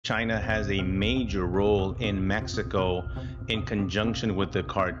China has a major role in Mexico in conjunction with the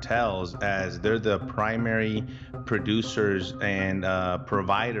cartels, as they're the primary producers and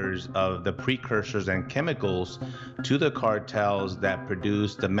providers of the precursors and chemicals to the cartels that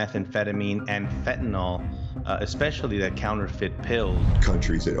produce the methamphetamine and fentanyl, especially the counterfeit pills.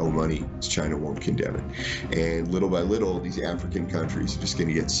 Countries that owe money, China won't condemn it. And little by little, these African countries are just going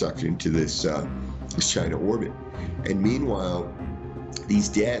to get sucked into this China orbit. And meanwhile, these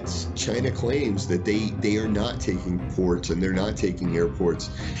debts, China claims that they are not taking ports and they're not taking airports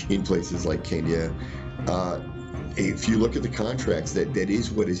in places like Kenya. If you look at the contracts, that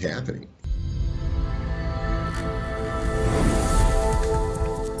is what is happening.